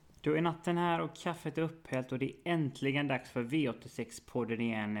Då är natten här och kaffet är upphällt och det är äntligen dags för V86-podden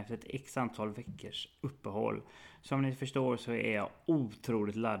igen efter ett x antal veckors uppehåll. Som ni förstår så är jag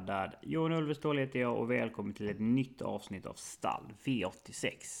otroligt laddad. Johan Ulvestål heter jag och välkommen till ett nytt avsnitt av Stall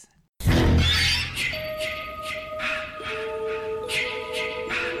V86.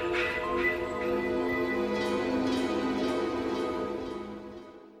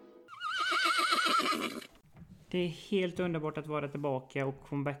 Det är helt underbart att vara tillbaka och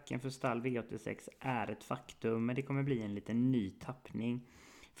comebacken för Stall V86 är ett faktum, men det kommer bli en liten ny tappning.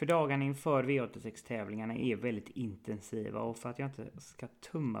 För dagarna inför V86-tävlingarna är väldigt intensiva och för att jag inte ska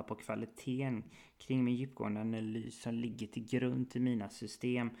tumma på kvaliteten kring min djupgående analys som ligger till grund till mina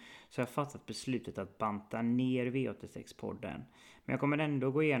system så har jag fattat beslutet att banta ner V86-podden. Men jag kommer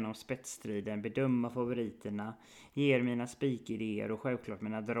ändå gå igenom spetsstriden, bedöma favoriterna, ge er mina spikidéer och självklart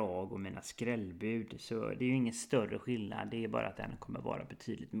mina drag och mina skrällbud. Så det är ju ingen större skillnad, det är bara att den kommer vara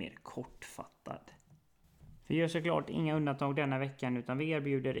betydligt mer kortfattad. Vi gör såklart inga undantag denna veckan utan vi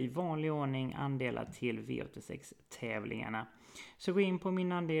erbjuder i vanlig ordning andelar till V86-tävlingarna. Så gå in på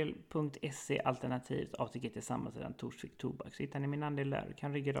minandel.se alternativt ATG tillsammans sedan Torsvik Tobak. Så hittar ni min andel där och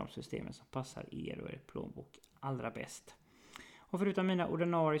kan rigga de systemen som passar er och er plånbok allra bäst. Och förutom mina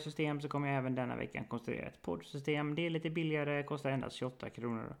ordinarie system så kommer jag även denna veckan konstruera ett poddsystem. Det är lite billigare, kostar endast 28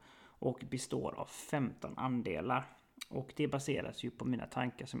 kronor och består av 15 andelar. Och det baseras ju på mina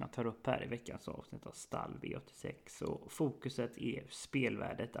tankar som jag tar upp här i veckans avsnitt av Stall V86. Och fokuset är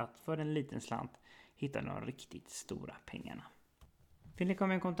spelvärdet, att för en liten slant hitta de riktigt stora pengarna. Vill ni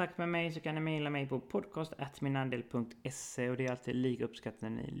komma i kontakt med mig så kan ni mejla mig på podcast@minandel.se och det är alltid lika uppskattat när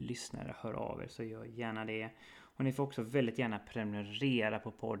ni lyssnare hör av er, så gör gärna det. Och ni får också väldigt gärna prenumerera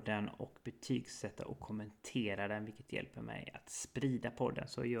på podden och betygsätta och kommentera den, vilket hjälper mig att sprida podden,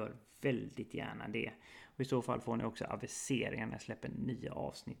 så gör väldigt gärna det. Och i så fall får ni också aviseringar när jag släpper nya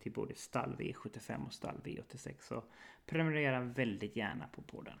avsnitt till både Stall V75 och Stall V86, så prenumerera väldigt gärna på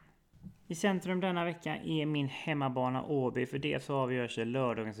podden. I centrum denna vecka är min hemmabana Åby, för det så avgörs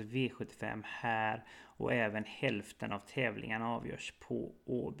lördagens V75 här och även hälften av tävlingarna avgörs på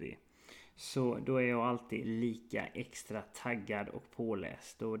Åby. Så då är jag alltid lika extra taggad och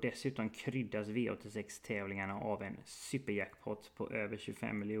påläst, och dessutom kryddas V86-tävlingarna av en superjackpot på över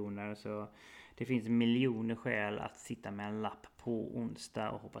 25 miljoner, så det finns miljoner skäl att sitta med en lapp på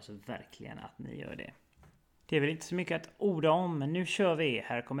onsdag och hoppas verkligen att ni gör det. Det är väl inte så mycket att orda om, men nu kör vi.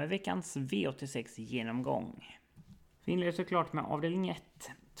 Här kommer veckans V86-genomgång. Vi inleder såklart med avdelning 1.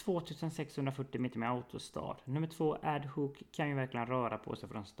 2640 meter med autostart. Nummer 2 Adhook kan ju verkligen röra på sig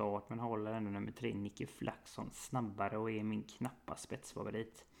från start, men håller ändå nummer 3 Nicky Flaxson snabbare och är min knappa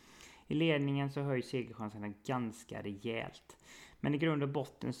spetsfavorit. I ledningen så höjs segerchanserna ganska rejält. Men i grund och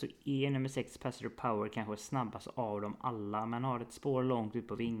botten så är nummer 6 Passenger Power kanske snabbast av dem alla. Men har ett spår långt ut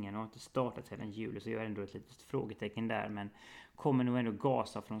på vingen och har inte startat sedan juli, så jag är ändå ett litet frågetecken där. Men kommer nog ändå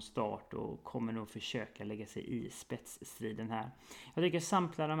gasa från start och kommer nog försöka lägga sig i spetsstriden här. Jag tycker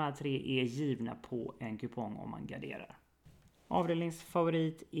samtliga de här tre är givna på en kupong om man garderar.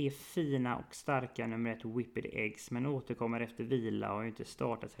 Avdelningsfavorit är fina och starka nummer 1 Whipped Eggs, men återkommer efter vila och har inte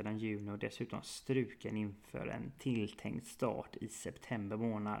startat sedan juni och dessutom struken inför en tilltänkt start i september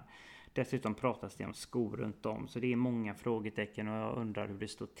månad. Dessutom pratas det om skor runt om, så det är många frågetecken och jag undrar hur det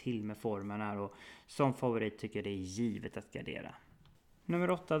står till med formen här, och som favorit tycker jag det är givet att gardera.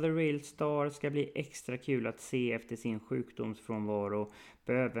 Nummer 8 The Real Star ska bli extra kul att se efter sin sjukdomsfrånvaro.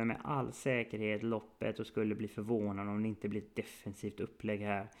 Behöver med all säkerhet loppet och skulle bli förvånad om det inte blir ett defensivt upplägg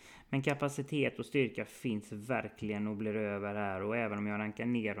här. Men kapacitet och styrka finns verkligen och blir över här, och även om jag rankar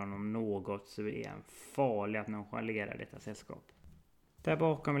ner honom något så är han farlig att nonchalera detta sällskap. Där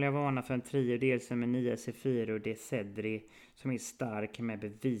bakom vill jag varna för en trio, dels med 9 C4 och det Cedri som är stark med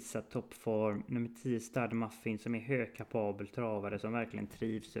bevisad toppform. Nummer 10 Stud Muffin som är högkapabel travare som verkligen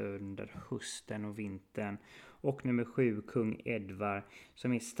trivs under hösten och vintern. Och nummer 7 Kung Edvard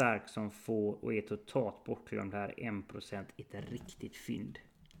som är stark som få och är totalt bortglömd här, 1%, ett riktigt fynd.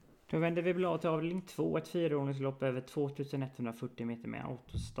 Då vänder vi blad till avdelning 2, ett 4-åringslopp över 2140 meter med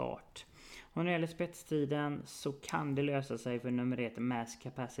autostart. Och när det gäller spetstiden så kan det lösa sig för nummer 1 Mass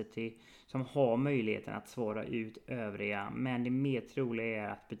Capacity som har möjligheten att svara ut övriga, men det mer troliga är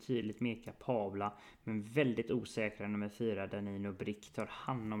att betydligt mer kapabla men väldigt osäkra nummer 4 Danino Brick tar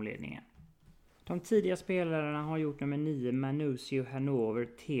hand om ledningen. De tidiga spelarna har gjort nummer 9 Manusio Hanover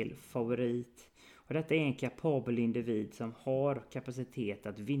till favorit. Och detta är en kapabel individ som har kapacitet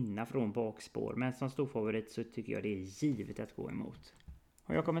att vinna från bakspår, men som stor favorit så tycker jag det är givet att gå emot.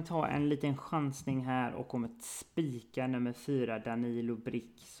 Och jag kommer ta en liten chansning här och kommer spika nummer 4 Danilo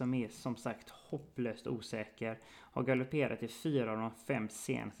Brick, som är som sagt hopplöst osäker. Har galopperat i 4 av de 5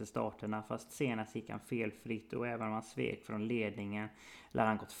 senaste starterna, fast senast gick han felfritt, och även om han svek från ledningen lär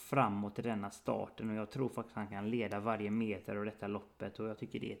han gått framåt i denna starten, och jag tror faktiskt han kan leda varje meter av detta loppet, och jag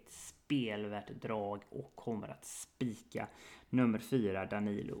tycker det är ett spelvärt drag och kommer att spika nummer 4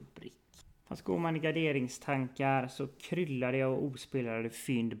 Danilo Brick. Fast går man i garderingstankar så kryllar det av ospelade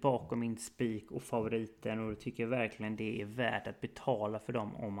fynd bakom min spik och favoriten, och jag tycker verkligen det är värt att betala för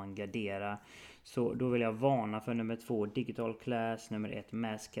dem om man garderar. Så då vill jag varna för nummer 2 Digital Class, nummer 1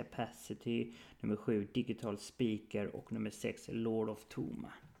 Mass Capacity, nummer 7 Digital Speaker och nummer 6 Lord of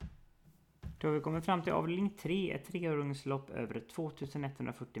Toma. Då har vi kommit fram till avdelning 3, ett 3-åringslopp över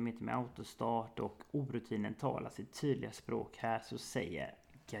 2140 meter med autostart, och orutinen talar sitt tydliga språk här, så säger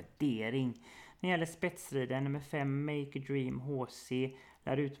gardering. När det gäller spetsstriden, nummer 5 Make a Dream HC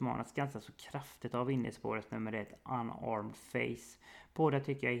lär utmanas ganska så kraftigt av innerspåret nummer 1 Unarmed Face. Båda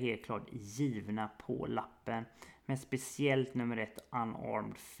tycker jag är helt klart givna på lappen, men speciellt nummer 1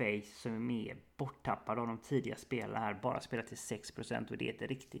 Unarmed Face som är borttappad av de tidiga spelarna här, bara spelar till 6%, och det är ett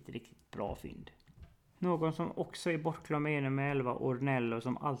riktigt bra fynd. Någon som också är bortglömd är nummer 11 Ornello,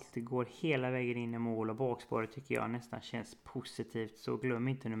 som alltid går hela vägen in i mål, och bakspåret tycker jag nästan känns positivt, så glöm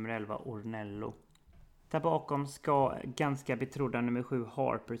inte nummer 11 Ornello. Där bakom ska ganska betrodda nummer 7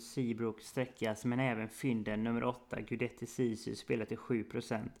 Harper Seabrook sträckas, men även fynden nummer 8 Gudetti Sisu spelar till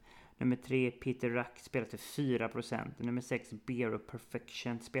 7%, nummer 3 Peter Ruck spelar till 4%, nummer 6 Bear of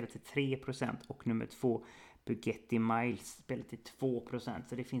Perfection spelar till 3% och nummer 2 Bugatti Miles spelar till 2%,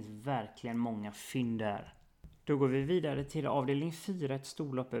 så det finns verkligen många fynd där. Då går vi vidare till avdelning 4, ett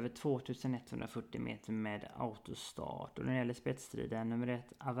storlopp över 2140 meter med autostart. Och när det gäller spetsstriden, nummer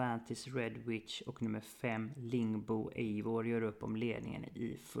 1 Avantis Red Witch och nummer 5 Lingbo Eivor gör upp om ledningen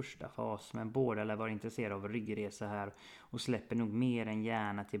i första fas. Men båda lär vara intresserade av ryggresa här och släpper nog mer än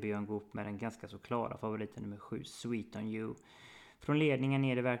gärna till Björn Goop med den ganska så klara favoriten nummer 7 Sweet on You. Från ledningen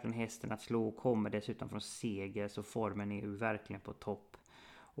är det verkligen hästen att slå och kommer dessutom från seger, så formen är ju verkligen på topp.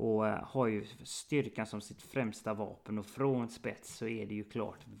 Och har ju styrkan som sitt främsta vapen, och från spets så är det ju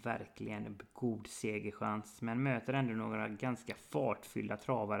klart verkligen en god segerchans. Men möter ändå några ganska fartfyllda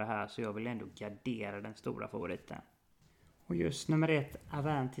travare här, så jag vill ändå gardera den stora favoriten. Och just nummer 1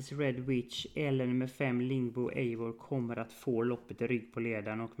 Avantis Red Witch eller nummer 5 Lingbo Eivor kommer att få loppet i rygg på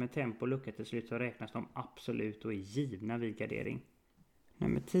ledaren, och med tempo och lucka till slut så räknas de absolut och är givna vid gardering.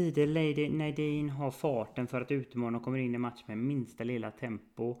 Nummer 10 Lady Nadine har farten för att utmana och kommer in i match med minsta lilla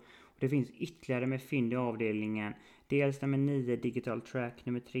tempo. Och det finns ytterligare med fynd i avdelningen. Dels nummer 9 Digital Track,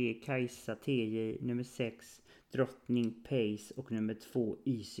 nummer 3 Kajsa TJ, nummer 6 Drottning Pace och nummer 2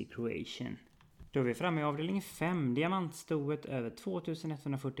 Easy Croatian. Då är vi framme i avdelning 5, diamantstoet över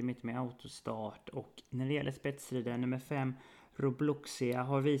 2140 meter med autostart, och när det gäller spetsstriden nummer 5 Robloxia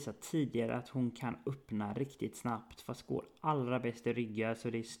har visat tidigare att hon kan öppna riktigt snabbt, fast går allra bäst i ryggar, så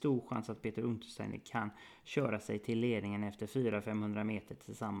det är stor chans att Peter Untersteiner kan köra sig till ledningen efter 400-500 meter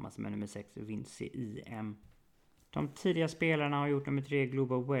tillsammans med nummer 6 Vinci IM. De tidiga spelarna har gjort nummer 3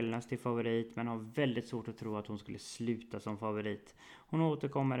 Global Wellness till favorit, men har väldigt svårt att tro att hon skulle sluta som favorit. Hon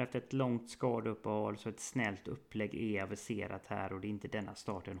återkommer efter ett långt skadeuppehåll, så ett snällt upplägg är aviserat här, och det är inte denna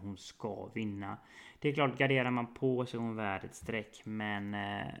starten hon ska vinna. Det är klart, garderar man på så är hon värd ett streck, men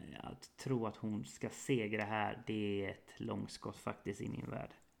att tro att hon ska segra här, det är ett långskott faktiskt i min värld.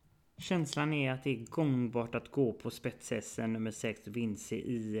 Känslan är att det är gångbart att gå på spetshästen nummer 6 Vinci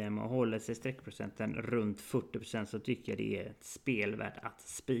IM, och håller sig streckprocenten runt 40%, så tycker jag det är ett spel värt att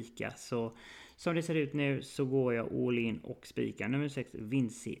spika. Så som det ser ut nu så går jag all in och spikar nummer 6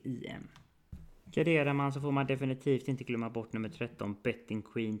 Vinci IM. Garderar man så får man definitivt inte glömma bort nummer 13 Betting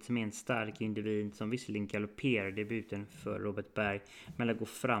Queen, som är en stark individ som visserligen galopperar debuten för Robert Berg, men går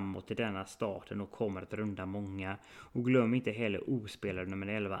framåt i denna starten och kommer att runda många. Och glöm inte heller ospelare nummer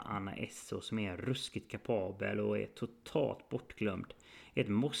 11 Anna Esso, som är ruskigt kapabel och är totalt bortglömd. Ett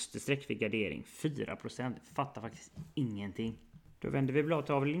måste streck för gardering, 4%, fattar faktiskt ingenting. Då vänder vi blad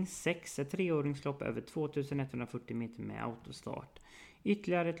till avdelning 6, ett 3-åringslopp över 2140 meter med autostart.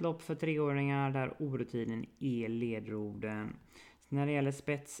 Ytterligare ett lopp för 3-åringar där orutinen är ledorden. När det gäller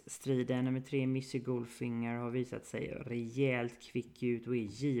spetsstriden, nummer 3 Missy Goldfinger har visat sig rejält kvick ut och är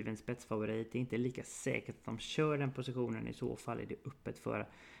given spetsfavorit. Det är inte lika säkert att de kör den positionen, i så fall är det öppet för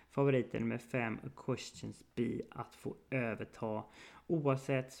favoriten nummer 5 Questions Be att få överta.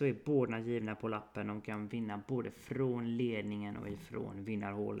 Oavsett så är båda givna på lappen. De kan vinna både från ledningen och ifrån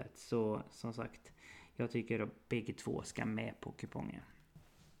vinnarhålet. Så som sagt, jag tycker att bägge två ska med på kupongen.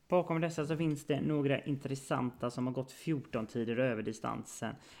 Bakom dessa så finns det några intressanta som har gått 14 tider över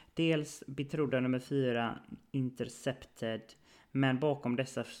distansen. Dels betrodda nummer 4 Intercepted. Men bakom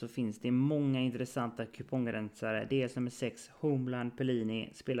dessa så finns det många intressanta kupongrensare. Dels nummer 6 Homeland Pellini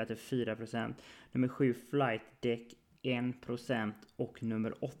spelar till 4%. Nummer 7 Flight Deck 1% och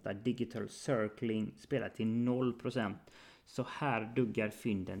nummer 8 Digital Circling spelar till 0%. Så här duggar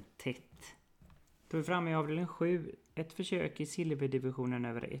fynden tätt. Då är vi framme i avdelning 7. Ett försök i silverdivisionen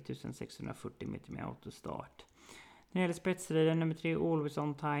över 1640 meter med autostart. När det gäller spetsstriden, nummer 3 Always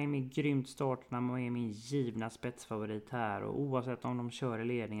On Time är grymt startnamn och är min givna spetsfavorit här. Och oavsett om de kör i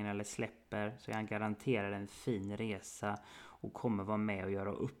ledningen eller släpper så är han garanterad en fin resa och kommer vara med och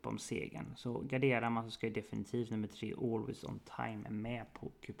göra upp om segern. Så garderar man så ska definitivt nummer 3 Always On Time med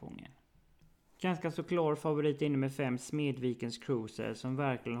på kupongen. Ganska så klar favorit är nummer 5 Smedvikens Cruiser som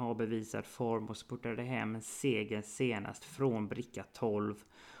verkligen har bevisat form och spurtade hem segern senast från bricka 12.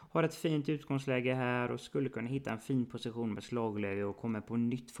 Har ett fint utgångsläge här och skulle kunna hitta en fin position med slagläge och kommer på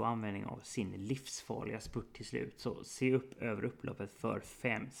nytt få användning av sin livsfarliga spurt till slut. Så se upp över upploppet för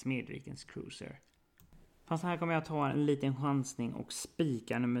 5 Smedvikens Cruiser. Fast här kommer jag ta en liten chansning och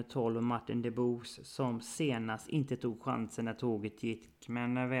spika nummer 12 Martin de Boos som senast inte tog chansen när tåget gick.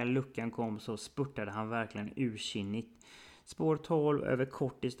 Men när väl luckan kom så spurtade han verkligen urkinnigt. Spår 12 över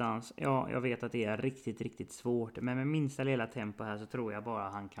kort distans. Ja, jag vet att det är riktigt svårt. Men med minsta lilla tempo här så tror jag bara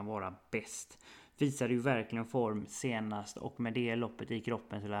han kan vara bäst. Visade ju verkligen form senast och med det loppet i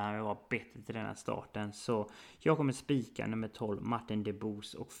kroppen så lär han vara bättre till den här starten. Så jag kommer spika nummer 12 Martin de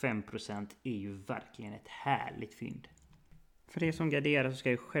Boos och 5% är ju verkligen ett härligt fynd. För det som garderar så ska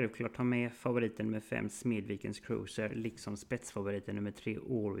jag självklart ta med favoriten nummer 5 Smedvikens Cruiser liksom spetsfavoriten nummer 3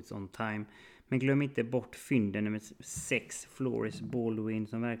 Always On Time. Men glöm inte bort fynden nummer 6 Floris Baldwin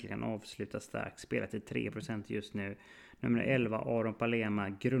som verkligen avslutar starkt, spelar till 3% just nu. Nummer 11 Aron Palema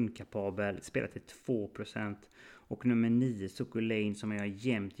grundkapabel, spelar till 2%. Och nummer 9 Sukulane som jag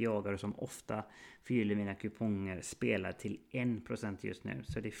jämt jagar och som ofta fyller mina kuponger spelar till 1% just nu.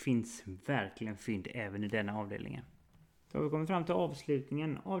 Så det finns verkligen fynd även i denna avdelningen. Då har vi kommit fram till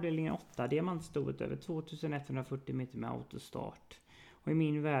avslutningen. Avdelningen 8, diamantstoet över 2140 meter med autostart. Och i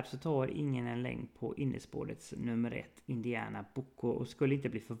min värld så tar ingen en längd på innespårets nummer 1 Indiana Bocco och skulle inte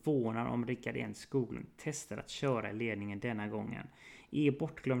bli förvånad om Rickard N Skoglund testar att köra i ledningen denna gången. Är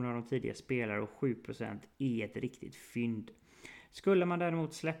bortglömd av de tidigare spelare och 7% är ett riktigt fynd. Skulle man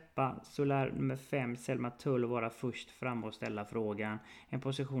däremot släppa så lär nummer 5 Selma Tull vara först fram och ställa frågan. En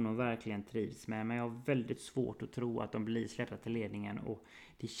position hon verkligen trivs med, men jag har väldigt svårt att tro att de blir släppta till ledningen och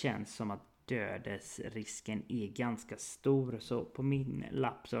det känns som att dödesrisken är ganska stor. Så på min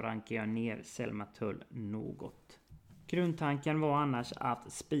lapp så rankar jag ner Selma Tull något. Grundtanken var annars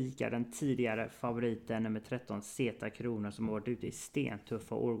att spika den tidigare favoriten nummer 13 Zeta Kronor som varit ute i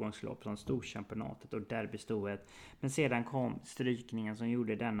stentuffa årgångslopp som storchampionatet och derbystoet. Men sedan kom strykningen som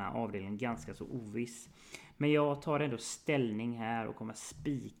gjorde denna avdelning ganska så oviss. Men jag tar ändå ställning här och kommer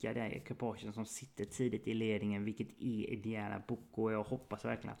spika den ekipagen som sitter tidigt i ledningen, vilket är Indiana Bocco. Och jag hoppas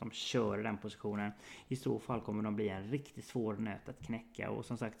verkligen att de kör den positionen. I så fall kommer de bli en riktigt svår nöt att knäcka och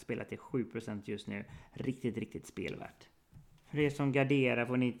som sagt spelar till 7% just nu. Riktigt spelvärt. För det som garderar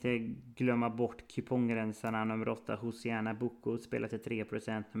får ni inte glömma bort kupongrensarna. Nummer 8 Hosiana Bocco spelar till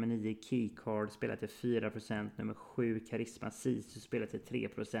 3%. Nummer 9 Keycard spelar till 4%. Nummer 7 Karisma Sisu spelar till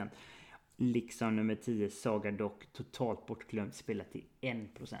 3%. Liksom nummer 10 Saga Dock totalt bortglömt spelar till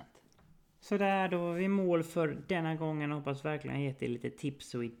 1%. Så där då var vi mål för denna gången. Hoppas verkligen jag gett er lite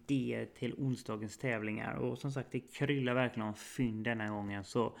tips och idéer till onsdagens tävlingar. Och som sagt det kryllar verkligen om fynd denna gången.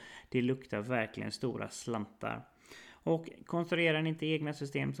 Så det luktar verkligen stora slantar. Och konstruerar ni inte egna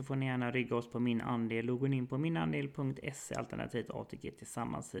system så får ni gärna rygga oss på Min Andel. Logga in på minandel.se alternativt ATG till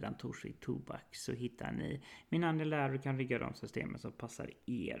sammansidan Torsvik Tobak så hittar ni Min Andel där och kan rygga de systemen som passar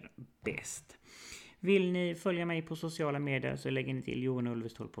er bäst. Vill ni följa mig på sociala medier så lägger ni till Johan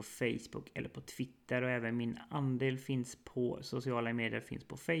Ulvestål på Facebook eller på Twitter och även Min Andel finns på sociala medier, finns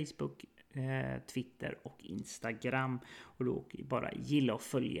på Facebook, Twitter och Instagram och då bara gilla och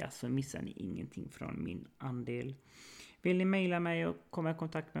följa så missar ni ingenting från Min Andel. Vill ni mejla mig och komma i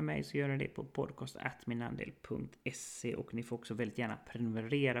kontakt med mig så gör ni det på podcast@minandel.se och ni får också väldigt gärna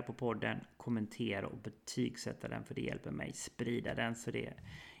prenumerera på podden, kommentera och betygsätta den för det hjälper mig sprida den så det är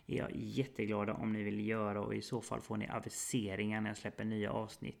jag jätteglad om ni vill göra och i så fall får ni aviseringar när jag släpper nya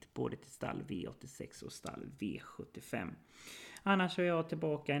avsnitt både till stall V86 och stall V75. Annars är jag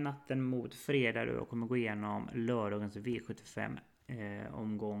tillbaka i natten mot fredag och jag kommer gå igenom lördagens V75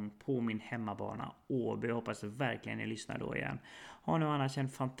 omgång på min hemmabana Åby. Jag hoppas verkligen ni lyssnar då igen. Ha nu annars en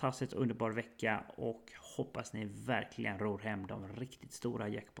fantastiskt underbar vecka och hoppas ni verkligen ror hem de riktigt stora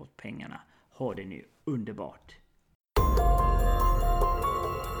jackpot-pengarna. Ha det nu underbart!